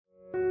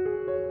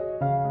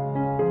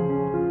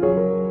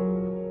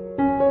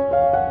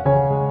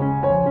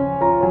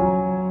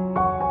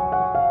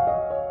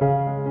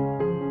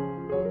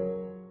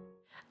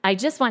I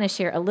just want to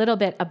share a little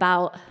bit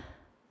about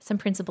some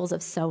principles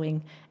of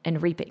sowing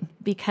and reaping,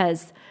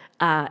 because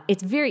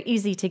it's very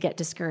easy to get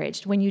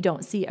discouraged when you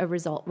don't see a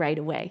result right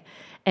away.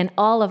 And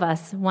all of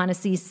us want to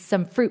see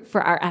some fruit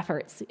for our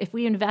efforts. If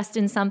we invest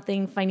in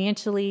something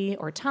financially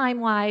or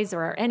time-wise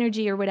or our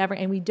energy or whatever,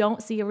 and we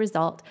don't see a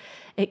result,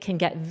 it can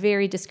get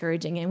very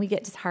discouraging, and we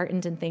get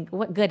disheartened and think,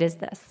 what good is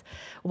this?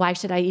 Why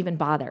should I even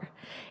bother?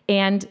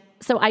 And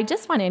so I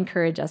just want to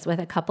encourage us with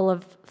a couple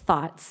of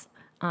thoughts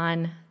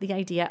on the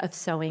idea of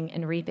sowing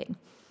and reaping.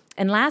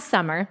 And last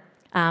summer,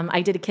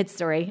 I did a kid's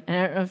story, and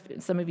I don't know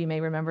if some of you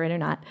may remember it or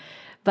not,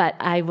 but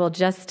I will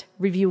just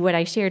review what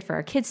I shared for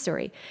our kids'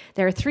 story.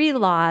 There are 3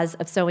 laws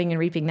of sowing and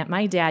reaping that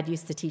my dad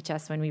used to teach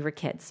us when we were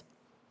kids.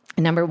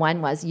 And number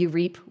 1 was you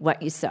reap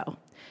what you sow.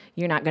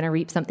 You're not going to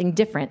reap something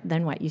different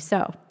than what you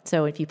sow.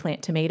 So if you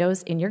plant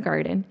tomatoes in your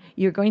garden,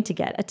 you're going to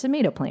get a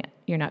tomato plant.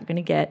 You're not going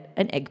to get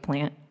an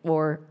eggplant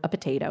or a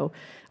potato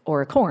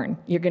or a corn.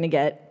 You're going to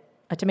get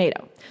a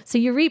tomato. So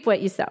you reap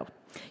what you sow.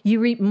 You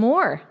reap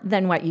more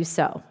than what you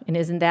sow. And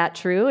isn't that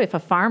true? If a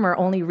farmer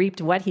only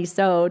reaped what he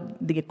sowed,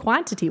 the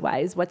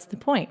quantity-wise, what's the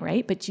point,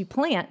 right? But you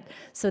plant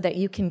so that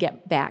you can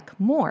get back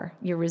more,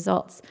 your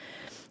results.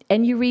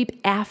 And you reap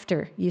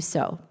after you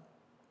sow.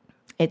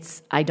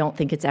 I don't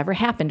think it's ever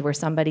happened where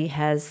somebody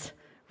has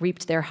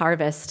reaped their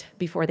harvest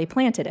before they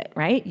planted it,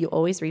 right? You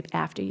always reap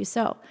after you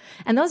sow.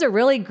 And those are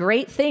really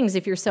great things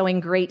if you're sowing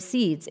great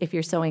seeds. If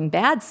you're sowing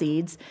bad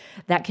seeds,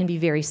 that can be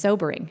very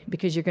sobering,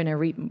 because you're going to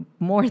reap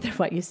more than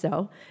what you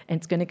sow, and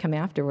it's going to come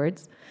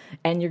afterwards,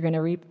 and you're going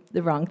to reap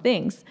the wrong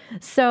things.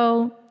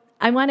 So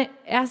I want to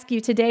ask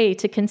you today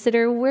to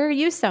consider, where are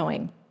you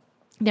sowing?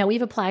 Now,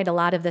 we've applied a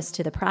lot of this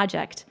to the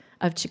project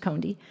of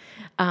Chikondi,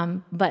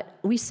 but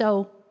we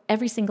sow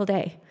every single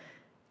day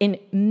in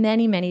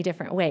many, many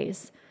different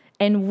ways.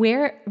 And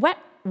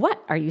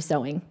what are you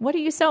sowing? What are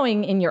you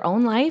sowing in your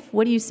own life?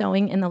 What are you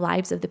sowing in the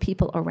lives of the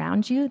people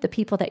around you, the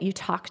people that you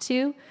talk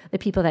to, the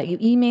people that you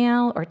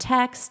email or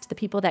text, the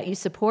people that you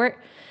support?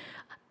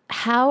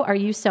 How are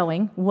you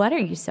sowing? What are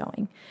you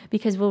sowing?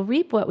 Because we'll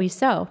reap what we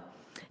sow.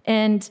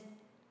 And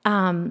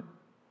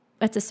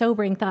that's a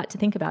sobering thought to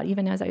think about.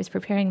 Even as I was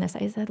preparing this,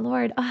 I said,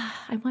 Lord,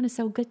 I want to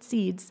sow good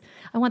seeds.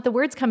 I want the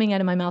words coming out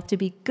of my mouth to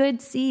be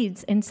good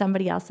seeds in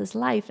somebody else's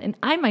life. And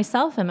I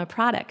myself am a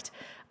product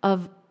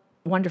of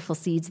wonderful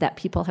seeds that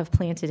people have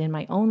planted in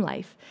my own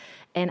life.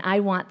 And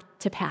I want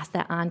to pass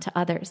that on to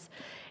others.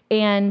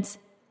 And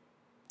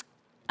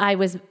I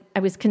was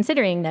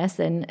considering this,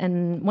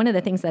 and one of the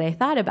things that I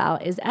thought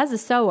about is, as a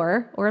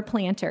sower or a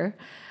planter,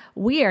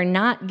 we are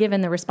not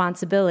given the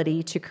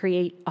responsibility to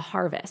create a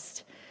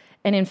harvest.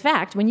 And in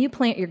fact, when you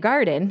plant your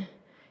garden,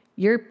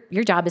 your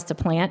job is to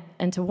plant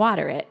and to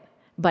water it,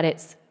 but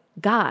it's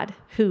God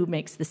who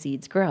makes the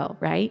seeds grow,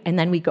 right? And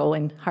then we go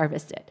and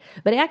harvest it.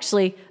 But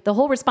actually, the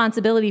whole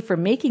responsibility for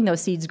making those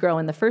seeds grow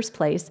in the first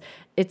place,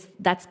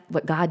 that's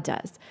what God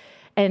does.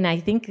 And I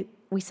think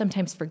we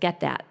sometimes forget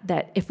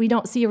that if we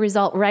don't see a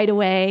result right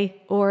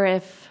away, or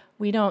if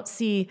we don't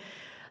see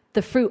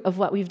the fruit of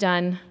what we've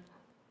done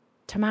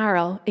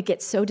tomorrow, it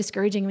gets so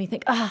discouraging. We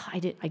think, I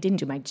didn't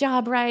do my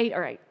job right,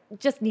 or I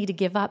just need to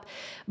give up.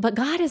 But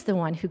God is the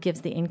one who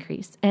gives the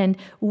increase. And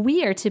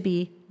we are to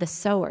be the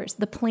sowers,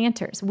 the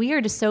planters. We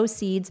are to sow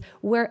seeds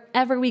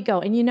wherever we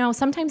go. And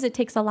sometimes it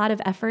takes a lot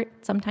of effort.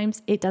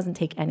 Sometimes it doesn't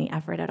take any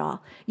effort at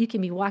all. You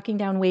can be walking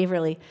down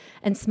Waverly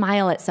and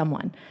smile at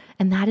someone,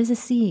 and that is a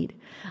seed.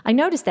 I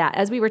noticed that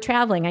as we were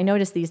traveling. I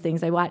noticed these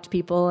things. I watch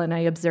people and I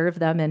observe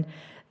them, and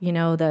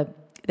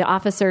the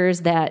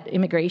officers, that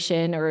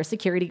immigration or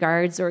security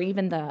guards, or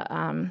even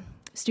the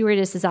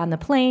stewardesses on the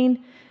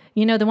plane,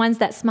 the ones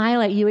that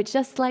smile at you, it's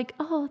just like,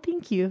 oh,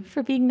 thank you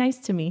for being nice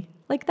to me.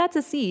 Like, that's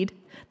a seed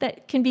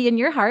that can be in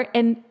your heart,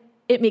 and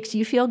it makes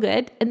you feel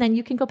good, and then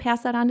you can go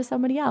pass that on to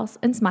somebody else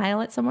and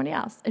smile at somebody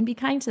else and be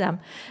kind to them.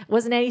 It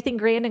wasn't anything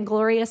grand and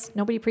glorious.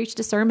 Nobody preached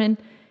a sermon.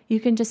 You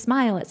can just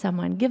smile at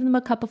someone, give them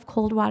a cup of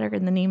cold water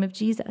in the name of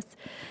Jesus.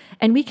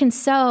 And we can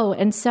sow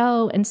and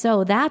sow and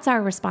sow. That's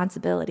our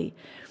responsibility.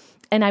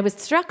 And I was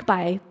struck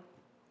by,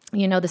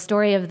 the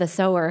story of the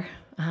sower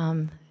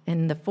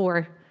and the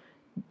 4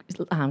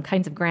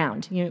 kinds of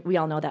ground. We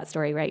all know that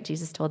story, right?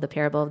 Jesus told the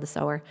parable of the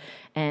sower,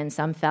 and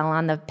some fell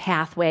on the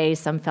pathway,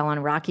 some fell on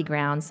rocky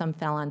ground, some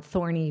fell on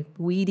thorny,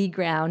 weedy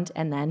ground,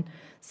 and then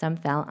some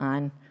fell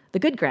on the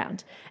good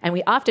ground. And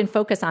we often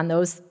focus on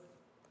those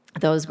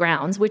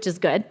grounds, which is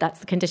good.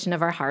 That's the condition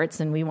of our hearts,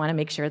 and we want to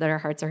make sure that our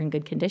hearts are in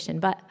good condition.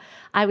 But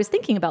I was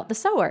thinking about the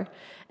sower,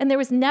 and there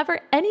was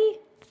never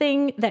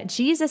anything that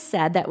Jesus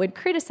said that would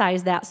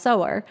criticize that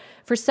sower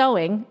for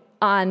sowing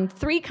on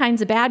 3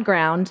 kinds of bad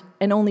ground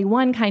and only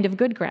 1 kind of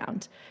good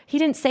ground. He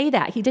didn't say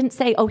that. He didn't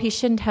say, he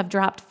shouldn't have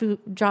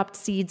dropped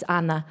seeds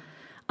on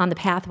the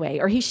pathway,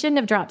 or he shouldn't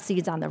have dropped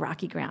seeds on the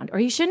rocky ground, or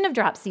he shouldn't have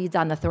dropped seeds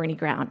on the thorny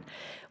ground.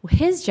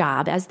 His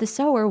job as the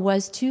sower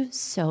was to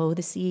sow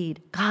the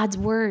seed, God's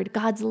word,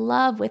 God's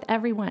love with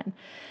everyone.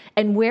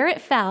 And where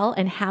it fell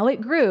and how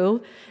it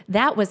grew,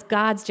 that was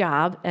God's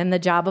job and the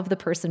job of the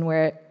person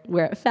where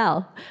it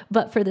fell.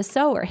 But for the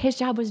sower, his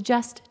job was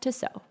just to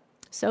sow.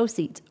 Sow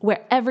seeds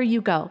wherever you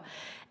go.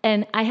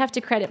 And I have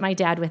to credit my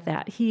dad with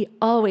that. He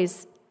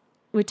always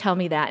would tell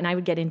me that, and I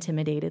would get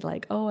intimidated,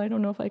 like, oh, I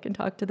don't know if I can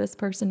talk to this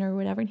person or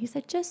whatever. And he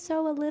said, just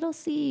sow a little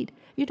seed.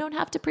 You don't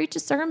have to preach a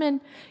sermon.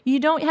 You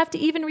don't have to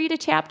even read a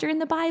chapter in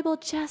the Bible.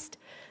 Just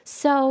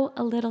sow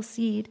a little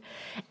seed.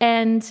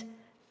 And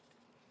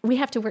we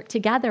have to work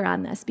together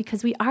on this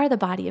because we are the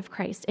body of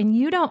Christ. And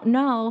you don't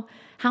know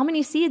how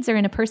many seeds are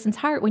in a person's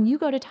heart when you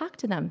go to talk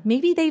to them.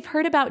 Maybe they've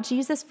heard about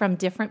Jesus from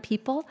different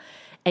people,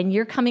 and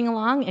you're coming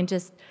along and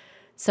just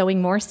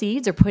sowing more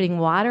seeds or putting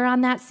water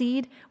on that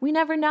seed. We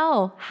never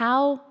know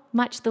how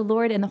much the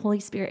Lord and the Holy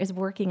Spirit is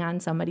working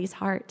on somebody's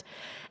heart.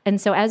 And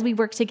so as we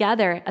work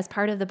together as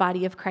part of the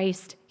body of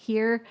Christ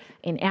here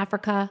in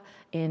Africa,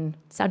 in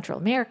Central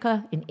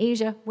America, in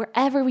Asia,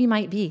 wherever we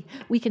might be,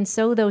 we can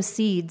sow those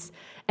seeds.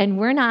 And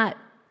we're not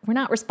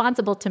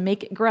responsible to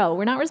make it grow.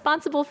 We're not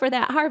responsible for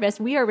that harvest.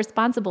 We are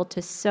responsible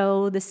to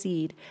sow the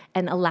seed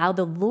and allow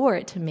the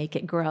Lord to make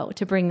it grow,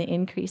 to bring the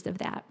increase of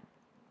that.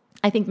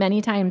 I think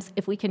many times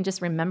if we can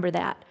just remember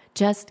that,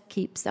 just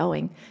keep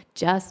sowing,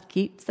 just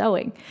keep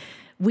sowing,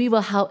 it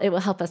will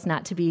help us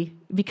not to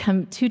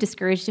become too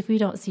discouraged if we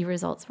don't see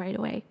results right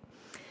away.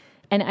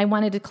 And I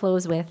wanted to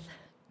close with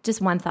just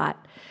one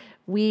thought.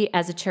 We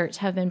as a church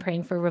have been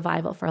praying for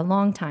revival for a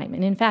long time.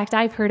 And in fact,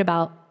 I've heard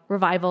about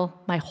revival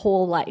my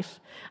whole life.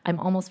 I'm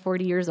almost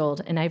 40 years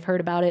old, and I've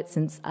heard about it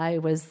since I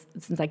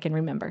can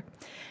remember.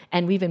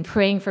 And we've been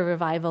praying for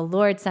revival.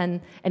 Lord,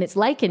 send, and it's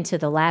likened to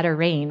the latter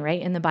rain, right?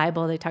 In the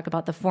Bible, they talk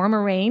about the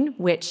former rain,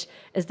 which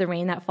is the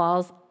rain that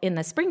falls in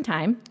the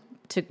springtime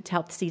to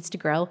help the seeds to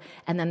grow.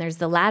 And then there's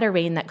the latter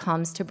rain that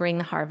comes to bring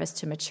the harvest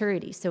to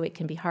maturity so it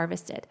can be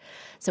harvested.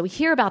 So we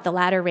hear about the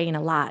latter rain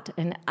a lot,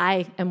 and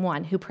I am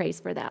one who prays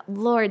for that.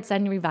 Lord,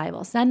 send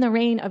revival. Send the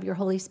rain of your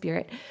Holy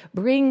Spirit.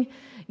 Bring,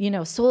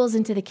 souls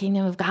into the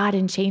kingdom of God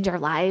and change our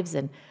lives.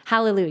 And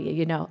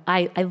hallelujah,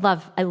 I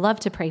love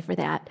to pray for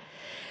that.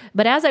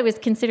 But as I was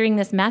considering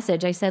this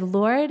message, I said,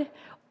 Lord,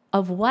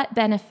 of what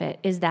benefit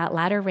is that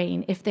latter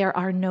rain if there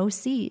are no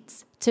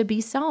seeds to be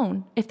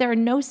sown? If there are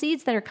no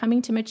seeds that are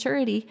coming to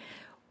maturity,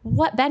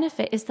 what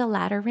benefit is the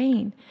latter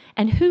rain?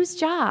 And whose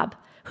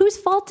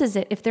fault is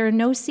it if there are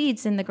no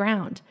seeds in the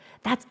ground?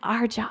 That's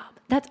our job.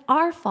 That's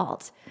our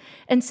fault.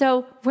 And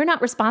so we're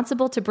not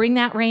responsible to bring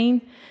that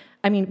rain.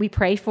 I mean, we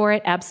pray for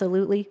it,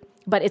 absolutely.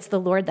 But it's the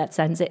Lord that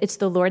sends it. It's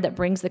the Lord that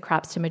brings the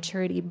crops to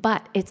maturity.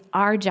 But it's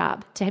our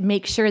job to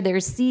make sure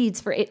there's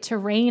seeds for it to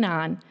rain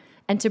on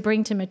and to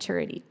bring to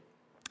maturity.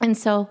 And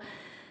so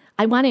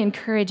I want to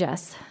encourage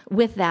us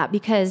with that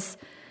because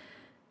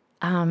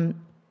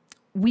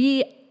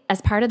we,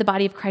 as part of the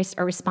body of Christ,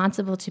 are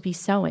responsible to be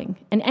sowing.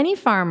 And any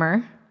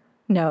farmer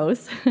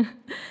knows,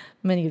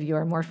 many of you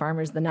are more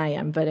farmers than I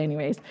am, but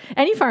anyways,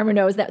 any farmer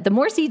knows that the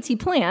more seeds he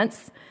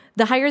plants,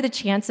 the higher the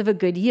chance of a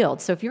good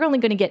yield. So if you're only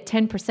going to get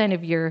 10%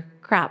 of your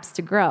crops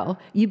to grow,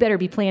 you better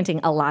be planting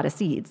a lot of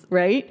seeds,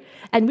 right?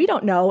 And we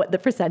don't know what the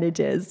percentage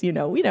is.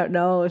 We don't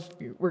know if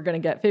we're going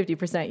to get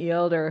 50%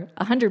 yield or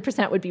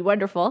 100% would be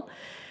wonderful.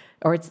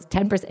 Or it's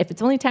 10%. If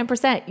it's only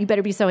 10%, you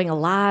better be sowing a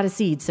lot of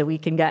seeds so we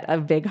can get a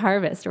big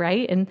harvest,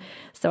 right? And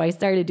so I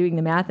started doing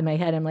the math in my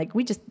head. I'm like,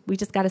 we just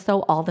got to sow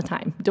all the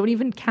time. Don't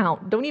even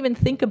count. Don't even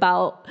think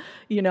about,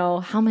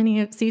 how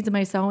many seeds am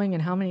I sowing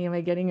and how many am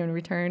I getting in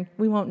return?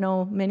 We won't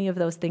know many of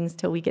those things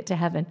till we get to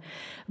heaven.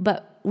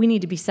 But we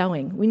need to be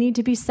sowing. We need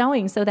to be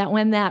sowing so that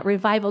when that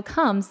revival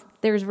comes,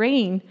 there's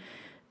rain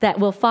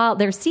that will fall.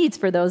 There's seeds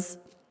for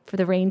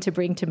the rain to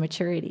bring to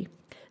maturity.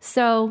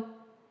 So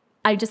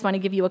I just want to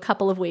give you a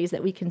couple of ways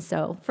that we can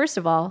sow. First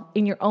of all,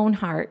 in your own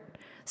heart,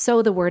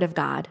 sow the word of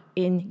God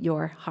in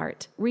your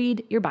heart.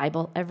 Read your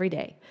Bible every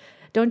day.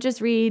 Don't just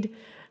read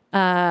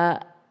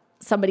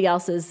somebody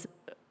else's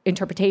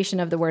interpretation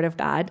of the word of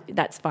God.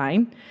 That's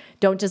fine.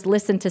 Don't just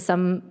listen to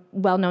some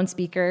well-known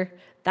speaker.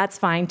 That's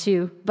fine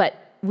too.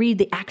 But read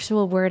the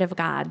actual word of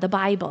God, the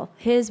Bible,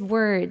 his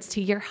words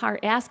to your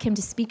heart. Ask him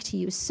to speak to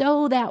you.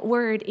 Sow that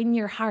word in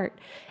your heart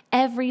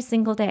every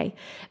single day.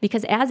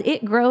 Because as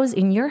it grows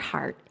in your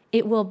heart,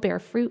 it will bear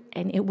fruit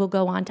and it will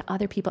go on to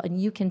other people, and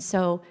you can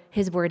sow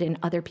his word in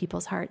other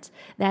people's hearts.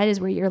 That is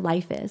where your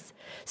life is.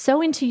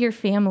 Sow into your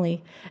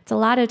family. It's a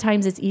lot of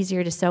times it's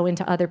easier to sow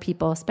into other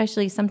people,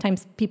 especially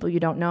sometimes people you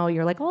don't know.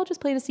 You're like, oh, I'll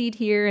just plant a seed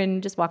here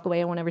and just walk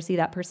away. I won't ever see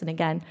that person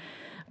again.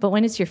 But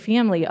when it's your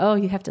family,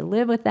 you have to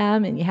live with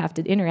them and you have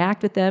to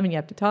interact with them and you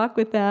have to talk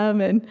with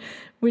them, and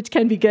which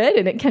can be good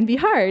and it can be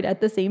hard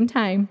at the same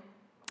time.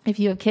 If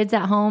you have kids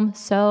at home,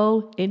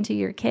 sow into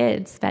your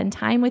kids. Spend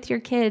time with your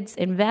kids.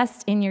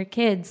 Invest in your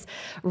kids.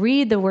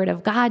 Read the word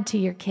of God to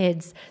your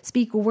kids.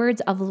 Speak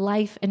words of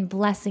life and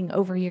blessing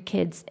over your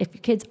kids. If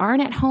your kids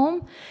aren't at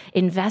home,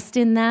 invest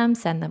in them.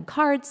 Send them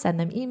cards.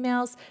 Send them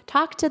emails.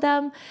 Talk to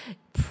them.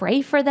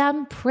 Pray for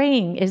them.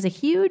 Praying is a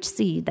huge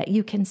seed that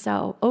you can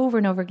sow over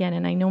and over again.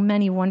 And I know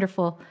many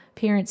wonderful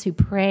parents who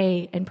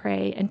pray and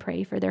pray and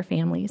pray for their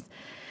families.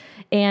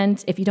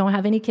 And if you don't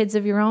have any kids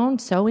of your own,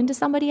 sow into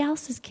somebody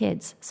else's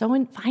kids.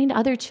 Find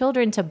other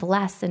children to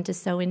bless and to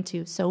sow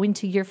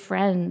into your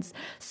friends,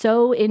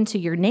 sow into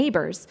your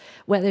neighbors,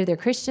 whether they're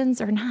Christians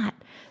or not.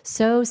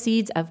 Sow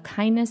seeds of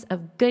kindness,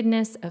 of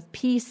goodness, of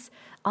peace,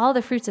 all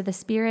the fruits of the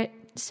Spirit.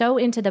 Sow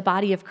into the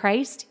body of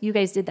Christ. You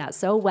guys did that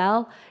so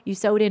well. You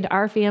sowed into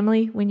our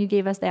family when you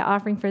gave us that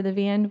offering for the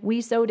van.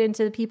 We sowed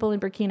into the people in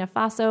Burkina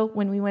Faso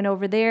when we went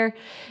over there.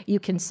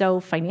 You can sow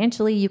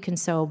financially. You can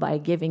sow by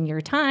giving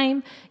your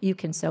time. You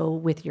can sow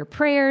with your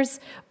prayers,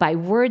 by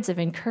words of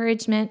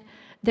encouragement.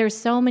 There's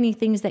so many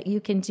things that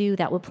you can do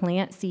that will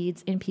plant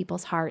seeds in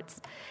people's hearts.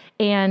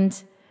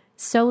 And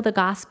sow the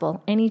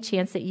gospel any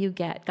chance that you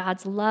get.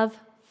 God's love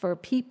for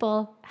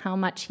people, how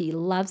much he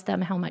loves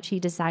them, how much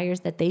he desires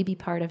that they be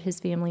part of his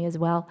family as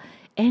well.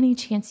 Any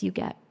chance you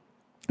get.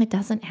 It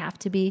doesn't have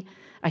to be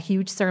a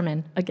huge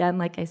sermon. Again,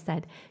 like I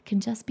said, it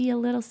can just be a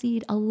little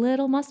seed, a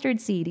little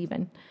mustard seed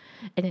even.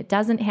 And it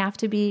doesn't have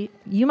to be,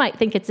 you might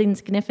think it's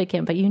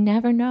insignificant, but you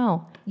never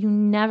know. You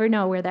never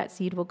know where that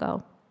seed will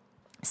go.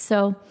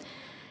 So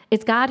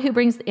it's God who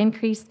brings the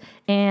increase.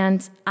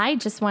 And I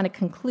just want to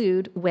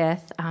conclude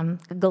with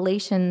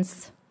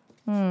Galatians,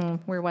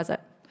 where was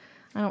it?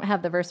 I don't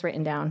have the verse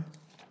written down,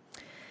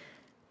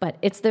 but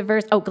it's the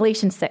verse,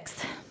 Galatians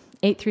 6,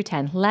 8 through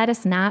 10. Let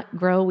us not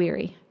grow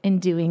weary in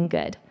doing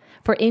good,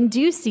 for in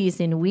due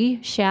season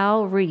we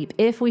shall reap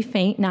if we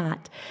faint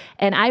not.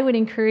 And I would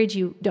encourage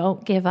you,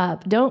 don't give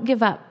up. Don't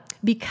give up,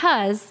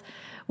 because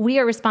we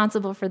are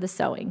responsible for the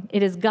sowing.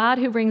 It is God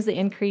who brings the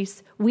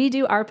increase. We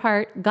do our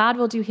part. God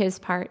will do his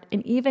part.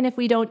 And even if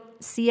we don't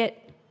see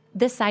it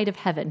this side of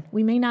heaven,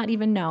 we may not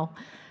even know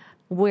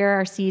where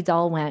our seeds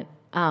all went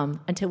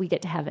until we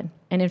get to heaven.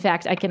 And in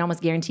fact, I can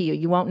almost guarantee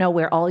you won't know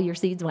where all your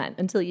seeds went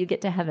until you get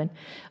to heaven.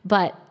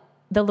 But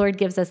the Lord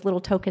gives us little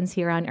tokens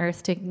here on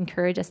earth to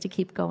encourage us to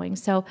keep going.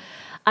 So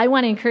I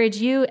want to encourage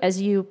you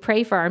as you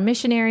pray for our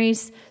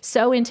missionaries,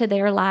 sow into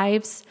their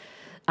lives,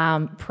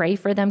 pray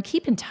for them,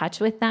 keep in touch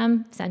with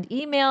them, send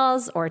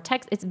emails or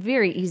text. It's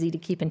very easy to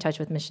keep in touch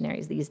with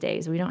missionaries these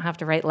days. We don't have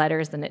to write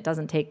letters, and it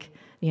doesn't take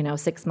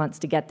 6 months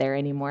to get there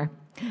anymore.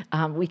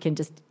 We can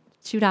just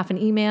shoot off an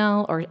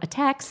email or a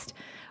text,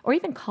 or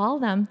even call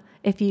them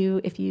if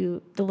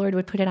the Lord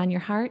would put it on your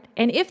heart.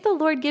 And if the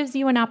Lord gives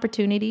you an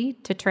opportunity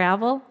to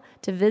travel,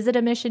 to visit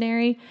a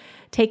missionary,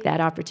 take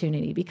that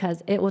opportunity,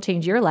 because it will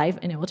change your life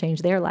and it will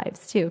change their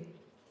lives too.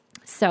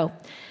 So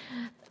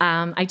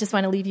I just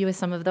want to leave you with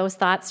some of those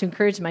thoughts to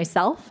encourage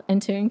myself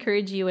and to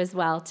encourage you as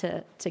well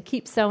to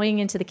keep sowing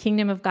into the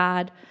kingdom of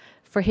God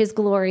for his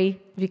glory,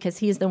 because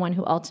he is the one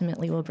who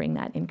ultimately will bring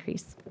that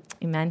increase.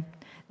 Amen.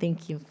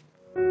 Thank you.